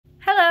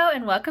Hello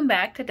and welcome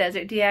back to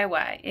Desert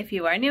DIY. If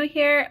you are new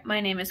here, my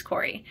name is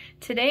Corey.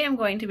 Today I'm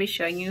going to be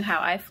showing you how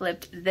I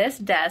flipped this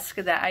desk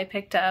that I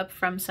picked up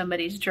from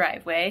somebody's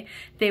driveway.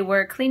 They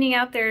were cleaning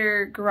out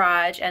their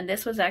garage and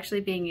this was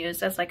actually being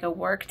used as like a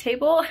work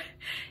table.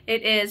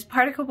 It is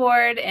particle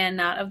board and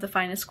not of the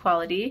finest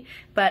quality,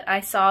 but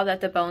I saw that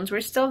the bones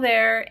were still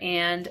there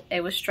and it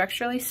was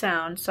structurally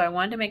sound, so I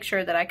wanted to make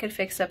sure that I could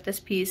fix up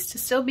this piece to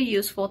still be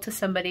useful to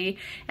somebody,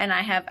 and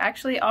I have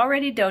actually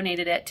already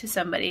donated it to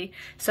somebody.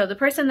 So the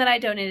person that I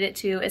donated it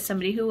to is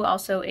somebody who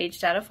also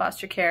aged out of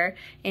foster care,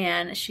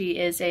 and she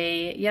is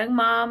a young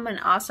mom, an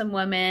awesome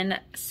woman,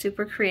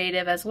 super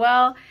creative as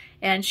well,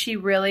 and she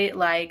really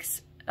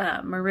likes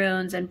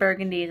maroons and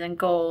burgundies and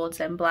golds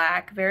and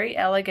black. Very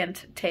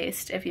elegant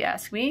taste, if you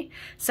ask me.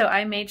 So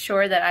I made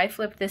sure that I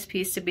flipped this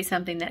piece to be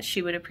something that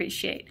she would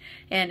appreciate.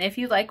 And if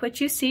you like what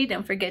you see,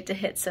 don't forget to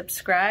hit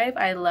subscribe.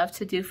 I love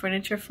to do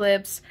furniture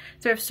flips,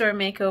 thrift store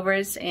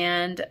makeovers,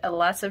 and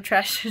lots of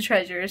trash to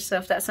treasures. So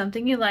if that's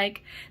something you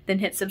like, then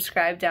hit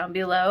subscribe down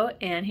below,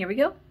 and here we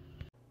go.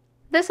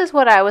 This is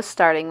what I was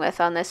starting with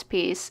on this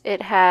piece.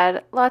 It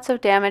had lots of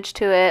damage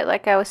to it.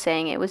 Like I was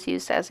saying, it was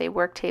used as a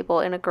work table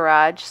in a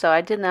garage, so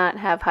I did not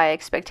have high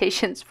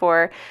expectations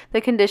for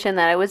the condition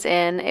that it was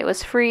in. It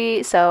was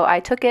free, so I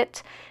took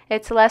it.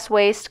 It's less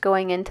waste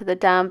going into the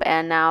dump,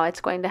 and now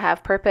it's going to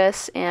have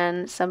purpose,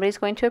 and somebody's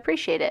going to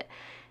appreciate it.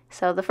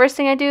 So the first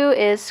thing I do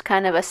is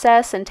kind of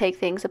assess and take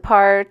things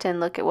apart and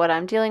look at what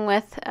I'm dealing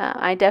with.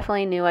 I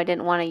definitely knew I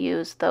didn't want to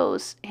use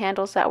those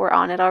handles that were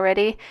on it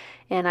already,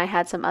 and I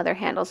had some other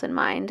handles in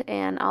mind,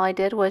 and all I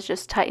did was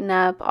just tighten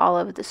up all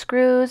of the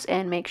screws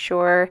and make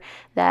sure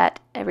that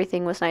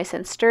everything was nice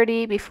and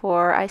sturdy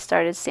before I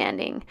started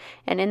sanding.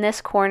 And in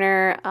this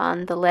corner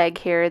on the leg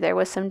here, there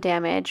was some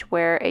damage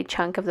where a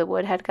chunk of the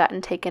wood had gotten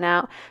taken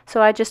out,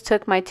 so I just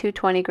took my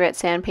 220 grit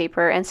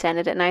sandpaper and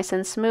sanded it nice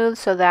and smooth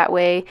so that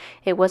way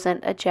it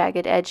wasn't a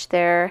jagged edge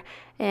there.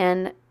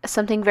 And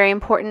something very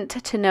important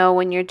to know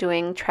when you're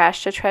doing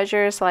trash to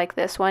treasures like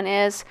this one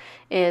is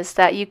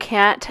that you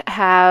can't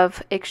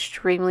have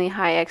extremely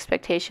high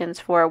expectations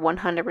for a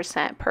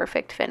 100%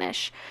 perfect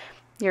finish.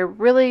 You're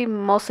really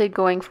mostly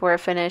going for a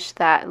finish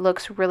that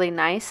looks really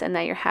nice and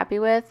that you're happy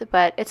with,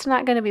 but it's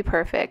not going to be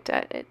perfect.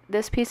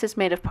 This piece is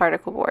made of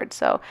particle board,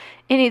 so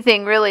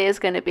anything really is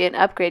going to be an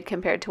upgrade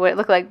compared to what it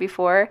looked like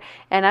before,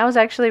 and I was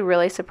actually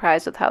really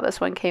surprised with how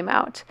this one came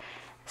out.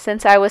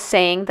 Since I was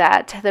saying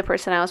that the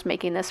person I was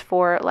making this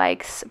for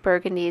likes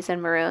burgundies and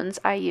maroons,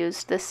 I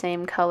used the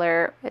same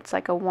color. It's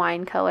like a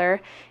wine color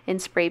in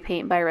spray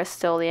paint by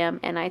Rust-Oleum,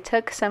 and I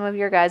took some of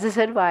your guys'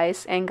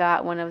 advice and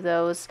got one of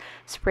those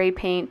spray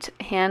paint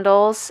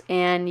handles,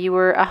 and you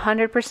were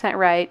 100%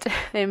 right.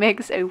 It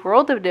makes a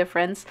world of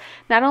difference,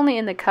 not only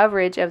in the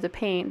coverage of the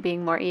paint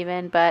being more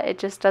even, but it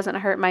just doesn't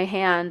hurt my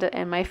hand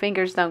and my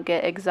fingers don't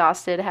get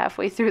exhausted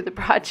halfway through the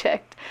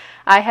project.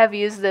 I have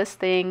used this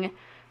thing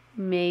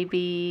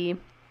maybe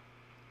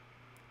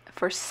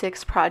for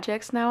 6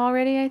 projects now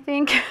already, I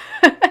think.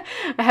 I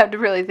have to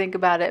really think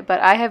about it,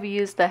 but I have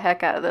used the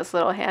heck out of this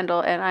little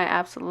handle and I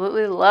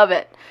absolutely love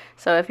it.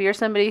 So if you're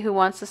somebody who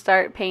wants to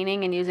start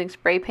painting and using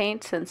spray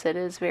paint, since it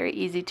is very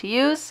easy to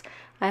use,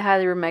 I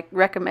highly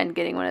recommend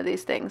getting one of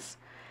these things.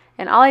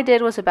 And all I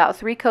did was about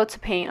 3 coats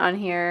of paint on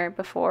here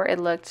before it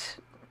looked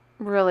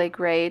really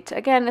great.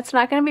 Again, it's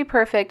not going to be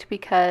perfect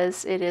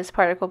because it is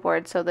particle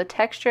board, so the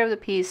texture of the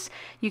piece,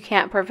 you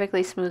can't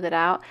perfectly smooth it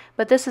out,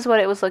 but this is what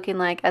it was looking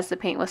like as the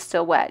paint was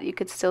still wet. You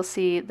could still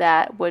see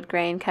that wood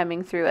grain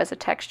coming through as a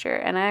texture,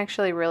 and I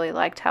actually really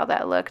liked how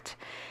that looked.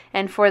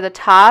 And for the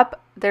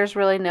top, there's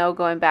really no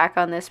going back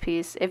on this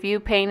piece. If you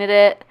painted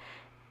it,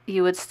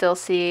 you would still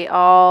see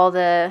all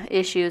the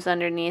issues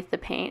underneath the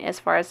paint as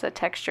far as the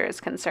texture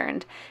is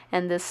concerned.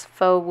 And this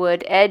faux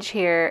wood edge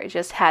here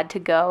just had to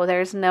go.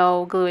 There's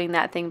no gluing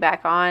that thing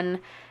back on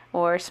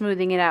or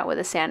smoothing it out with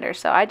a sander.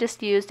 So I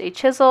just used a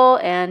chisel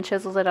and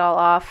chiseled it all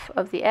off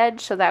of the edge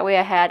so that way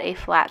I had a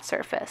flat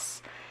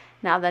surface.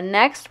 Now the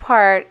next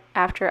part,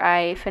 after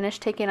I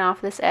finished taking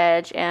off this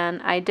edge,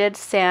 and I did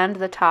sand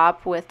the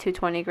top with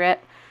 220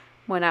 grit,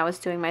 when I was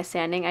doing my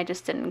sanding. I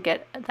just didn't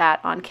get that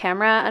on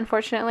camera,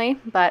 unfortunately,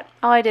 but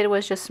all I did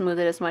was just smooth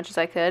it as much as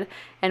I could.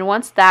 And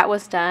once that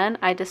was done,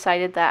 I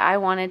decided that I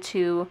wanted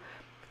to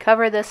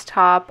cover this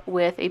top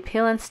with a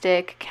peel and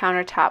stick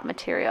countertop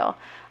material.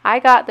 I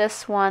got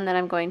this one that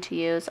I'm going to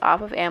use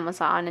off of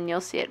Amazon, and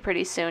you'll see it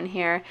pretty soon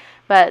here.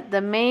 But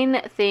the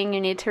main thing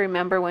you need to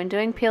remember when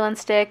doing peel and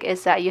stick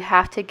is that you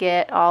have to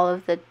get all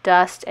of the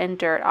dust and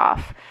dirt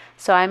off.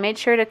 So I made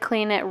sure to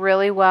clean it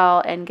really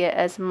well and get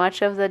as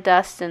much of the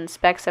dust and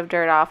specks of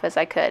dirt off as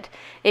I could.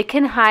 It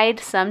can hide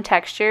some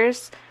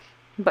textures,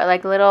 but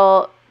like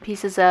little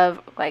pieces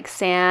of like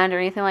sand or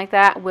anything like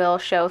that will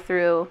show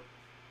through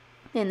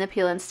in the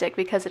peel and stick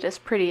because it is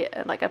pretty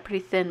like a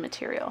pretty thin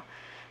material.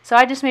 So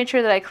I just made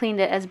sure that I cleaned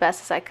it as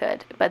best as I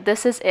could. But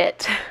this is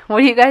it.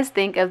 What do you guys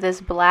think of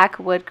this black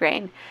wood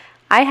grain?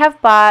 I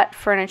have bought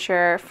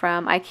furniture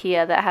from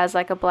IKEA that has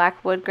like a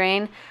black wood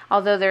grain,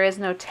 although there is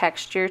no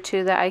texture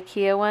to the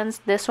IKEA ones.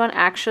 This one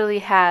actually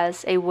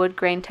has a wood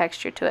grain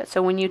texture to it.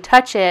 So when you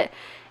touch it,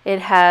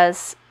 it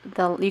has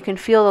you can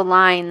feel the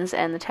lines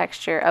and the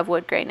texture of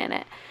wood grain in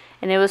it.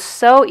 And it was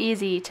so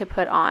easy to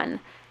put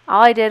on.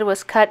 All I did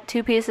was cut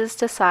 2 pieces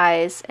to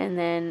size and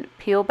then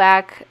peel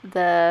back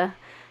the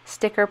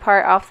sticker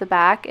part off the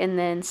back and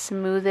then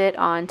smooth it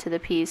onto the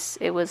piece.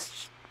 It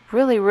was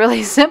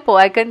really simple.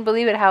 I couldn't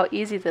believe it how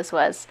easy this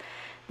was.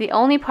 The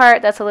only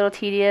part that's a little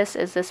tedious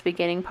is this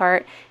beginning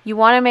part. You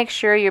want to make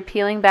sure you're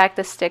peeling back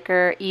the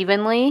sticker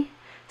evenly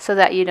so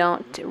that you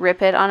don't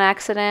rip it on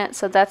accident.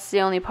 So that's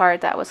the only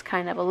part that was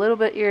kind of a little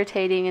bit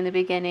irritating in the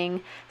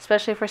beginning,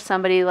 especially for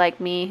somebody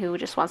like me who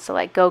just wants to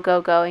like go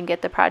and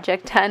get the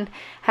project done.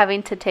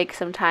 Having to take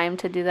some time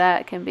to do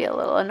that can be a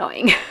little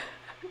annoying.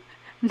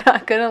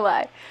 Not gonna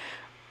lie.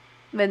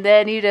 But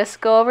then you just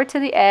go over to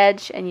the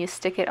edge and you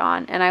stick it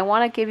on. And I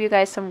want to give you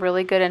guys some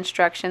really good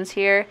instructions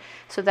here,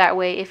 so that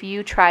way if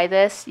you try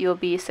this, you'll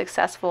be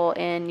successful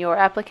in your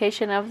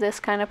application of this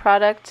kind of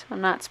product. I'm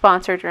not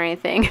sponsored or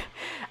anything.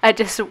 I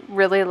just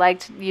really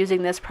liked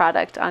using this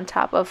product on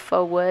top of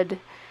faux wood.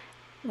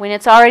 When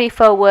it's already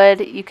faux wood,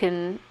 you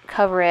can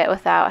cover it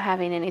without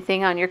having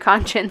anything on your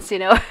conscience, you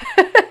know.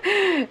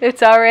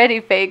 It's already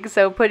fake,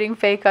 so putting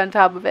fake on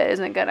top of it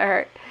isn't gonna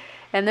hurt.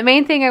 And the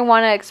main thing I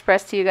want to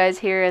express to you guys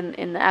here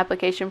in the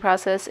application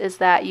process is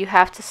that you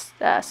have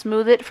to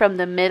smooth it from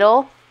the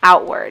middle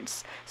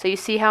outwards. So you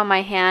see how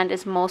my hand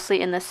is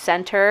mostly in the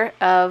center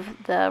of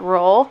the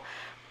roll.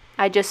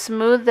 I just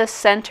smooth the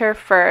center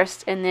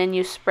first, and then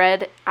you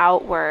spread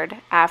outward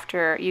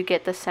after you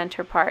get the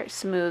center part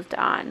smoothed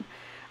on.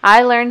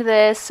 I learned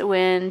this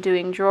when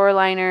doing drawer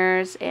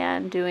liners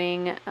and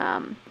doing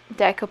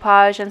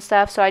decoupage and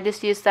stuff, so I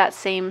just used that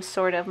same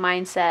sort of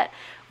mindset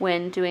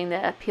when doing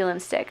the peel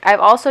and stick. I've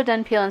also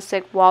done peel and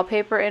stick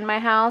wallpaper in my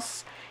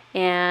house,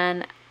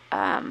 and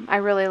I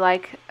really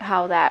like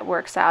how that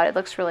works out. It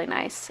looks really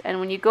nice. And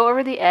when you go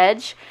over the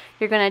edge,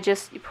 you're going to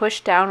just push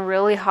down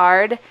really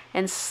hard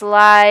and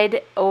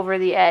slide over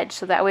the edge,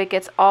 so that way it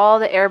gets all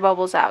the air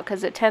bubbles out,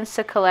 because it tends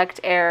to collect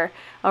air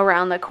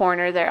around the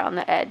corner there on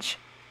the edge.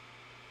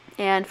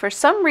 And for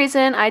some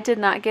reason, I did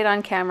not get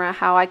on camera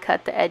how I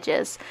cut the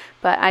edges,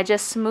 but I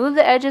just smoothed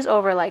the edges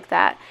over like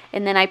that,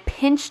 and then I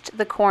pinched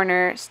the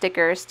corner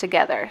stickers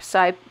together. So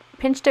I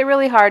pinched it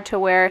really hard to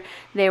where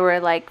they were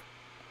like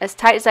as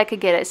tight as I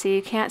could get it, so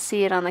you can't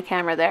see it on the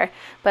camera there.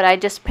 But I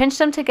just pinched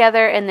them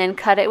together and then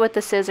cut it with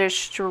the scissors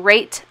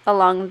straight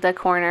along the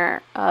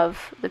corner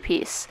of the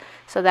piece.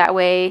 So that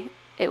way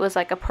it was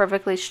like a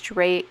perfectly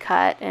straight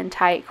cut and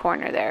tight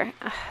corner there.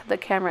 Ugh, the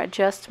camera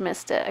just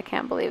missed it. I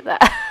can't believe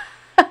that.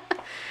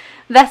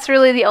 That's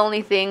really the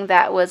only thing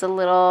that was a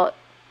little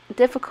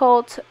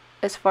difficult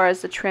as far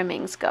as the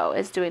trimmings go,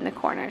 is doing the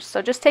corners.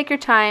 So just take your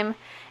time,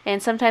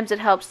 and sometimes it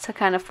helps to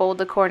kind of fold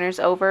the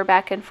corners over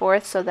back and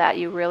forth so that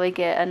you really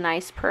get a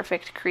nice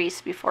perfect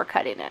crease before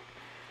cutting it.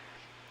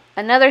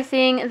 Another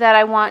thing that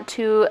I want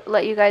to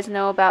let you guys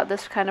know about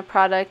this kind of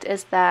product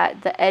is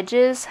that the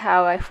edges,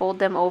 how I fold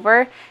them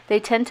over, they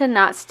tend to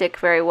not stick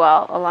very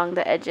well along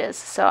the edges.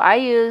 So I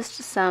used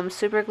some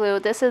super glue.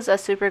 This is a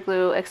super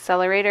glue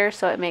accelerator,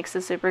 so it makes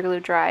the super glue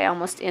dry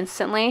almost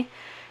instantly,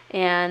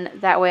 and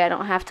that way I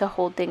don't have to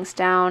hold things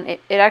down.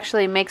 It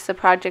actually makes the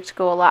project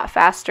go a lot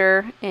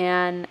faster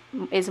and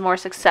is more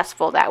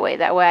successful that way.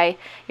 That way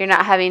you're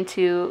not having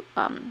to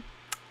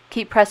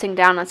keep pressing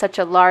down on such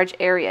a large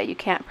area. You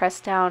can't press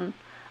down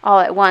all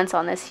at once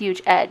on this huge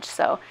edge.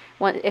 So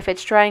if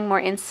it's drying more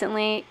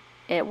instantly,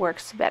 it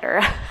works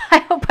better. I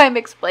hope I'm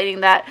explaining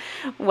that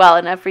well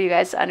enough for you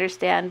guys to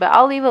understand, but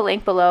I'll leave a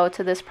link below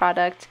to this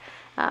product.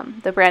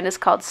 The brand is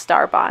called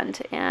Star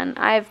Bond, and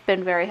I've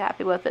been very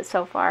happy with it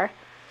so far.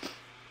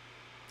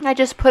 I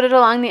just put it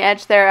along the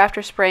edge there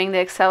after spraying the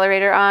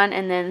accelerator on,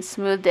 and then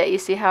smoothed it. You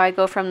see how I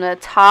go from the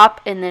top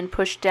and then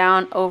push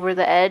down over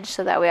the edge,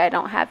 so that way I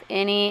don't have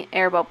any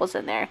air bubbles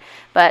in there.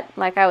 But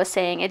like I was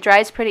saying, it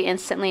dries pretty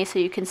instantly, so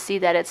you can see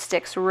that it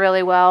sticks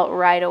really well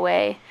right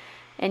away.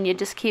 And you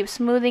just keep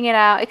smoothing it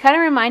out. It kind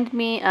of reminded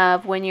me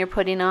of when you're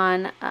putting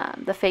on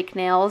the fake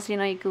nails. You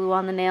know, you glue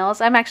on the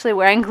nails. I'm actually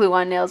wearing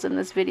glue-on nails in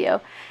this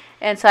video.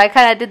 And so I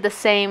kind of did the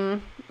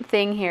same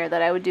thing here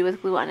that I would do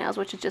with glue-on nails,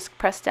 which is just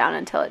press down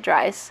until it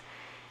dries.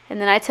 And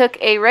then I took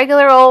a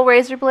regular old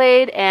razor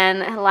blade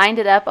and lined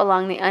it up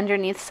along the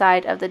underneath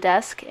side of the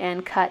desk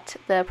and cut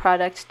the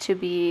product to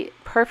be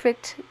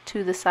perfect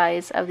to the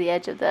size of the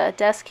edge of the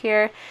desk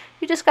here.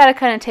 You just got to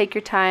kind of take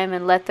your time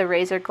and let the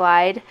razor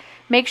glide.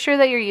 Make sure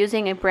that you're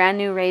using a brand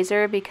new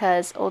razor,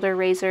 because older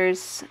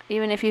razors,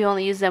 even if you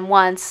only use them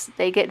once,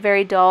 they get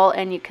very dull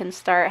and you can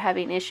start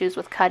having issues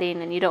with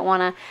cutting, and you don't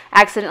want to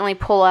accidentally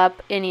pull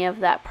up any of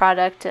that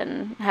product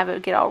and have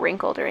it get all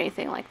wrinkled or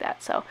anything like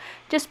that. So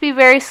just be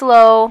very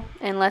slow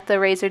and let the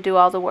razor do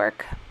all the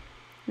work.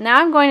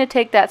 Now I'm going to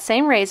take that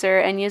same razor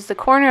and use the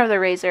corner of the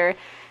razor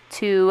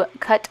to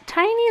cut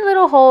tiny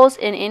little holes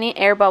in any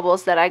air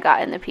bubbles that I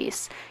got in the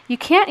piece. You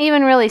can't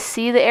even really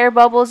see the air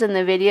bubbles in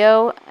the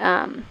video.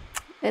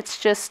 It's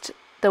just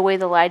the way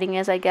the lighting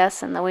is, I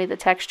guess, and the way the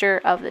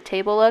texture of the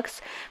table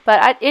looks.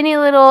 But at any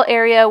little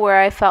area where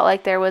I felt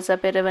like there was a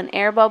bit of an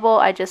air bubble,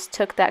 I just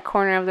took that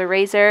corner of the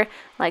razor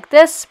like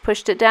this,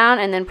 pushed it down,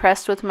 and then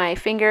pressed with my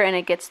finger, and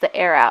it gets the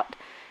air out.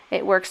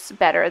 It works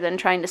better than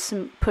trying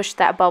to push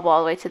that bubble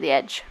all the way to the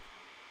edge.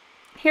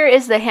 Here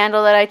is the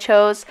handle that I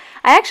chose.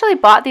 I actually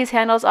bought these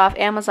handles off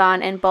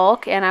Amazon in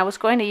bulk, and I was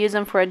going to use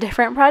them for a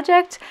different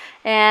project,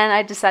 and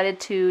I decided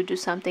to do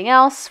something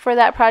else for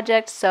that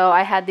project, so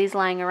I had these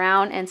lying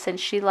around, and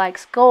since she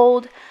likes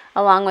gold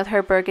along with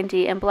her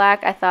burgundy and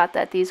black, I thought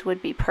that these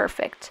would be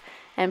perfect.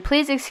 And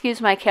please excuse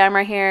my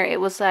camera here.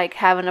 It was like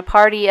having a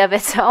party of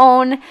its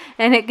own,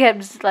 and it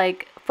kept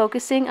like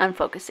focusing,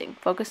 unfocusing,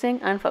 focusing,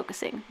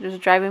 unfocusing. It was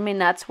driving me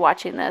nuts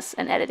watching this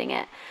and editing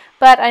it.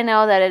 But I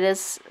know that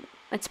it's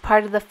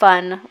part of the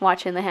fun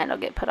watching the handle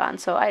get put on,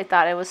 so I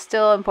thought it was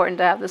still important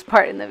to have this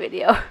part in the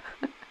video.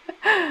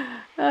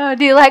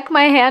 Do you like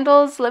my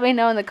handles? Let me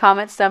know in the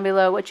comments down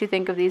below what you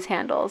think of these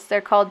handles. They're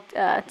called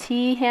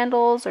T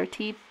handles or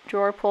T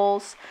drawer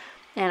pulls,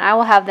 and I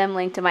will have them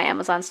linked to my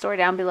Amazon store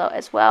down below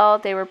as well.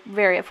 They were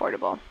very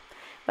affordable.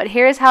 But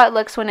here's how it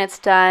looks when it's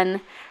done.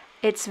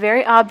 It's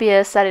very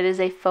obvious that it is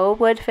a faux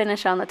wood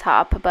finish on the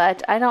top,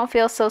 but I don't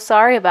feel so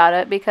sorry about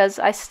it because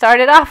I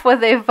started off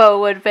with a faux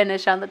wood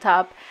finish on the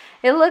top.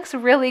 It looks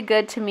really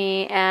good to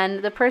me,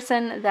 and the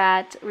person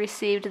that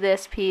received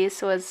this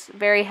piece was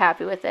very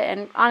happy with it,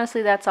 and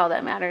honestly that's all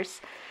that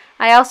matters.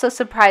 I also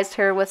surprised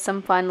her with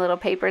some fun little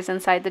papers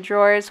inside the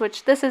drawers,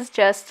 which this is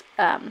just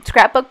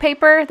scrapbook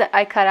paper that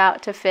I cut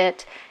out to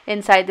fit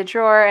inside the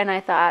drawer, and I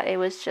thought it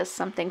was just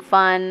something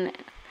fun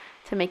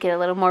to make it a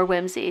little more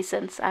whimsy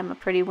since I'm a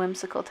pretty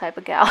whimsical type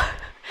of gal.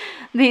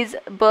 These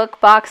book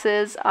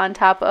boxes on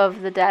top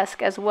of the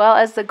desk, as well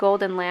as the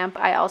golden lamp,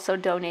 I also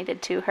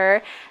donated to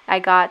her. I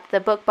got the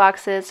book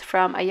boxes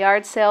from a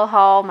yard sale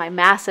haul, my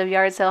massive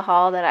yard sale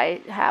haul that I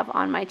have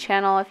on my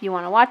channel if you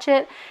want to watch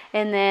it.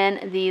 And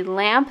then the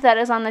lamp that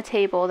is on the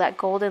table, that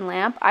golden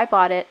lamp, I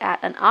bought it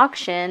at an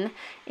auction,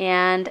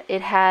 and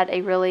it had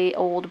a really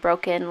old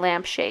broken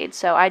lampshade.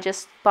 So I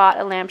just bought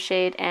a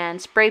lampshade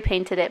and spray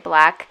painted it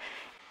black.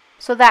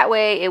 So that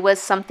way it was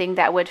something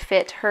that would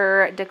fit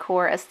her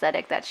decor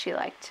aesthetic that she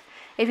liked.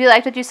 If you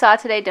liked what you saw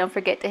today, don't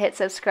forget to hit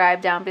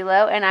subscribe down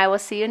below, and I will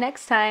see you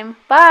next time.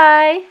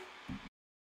 Bye!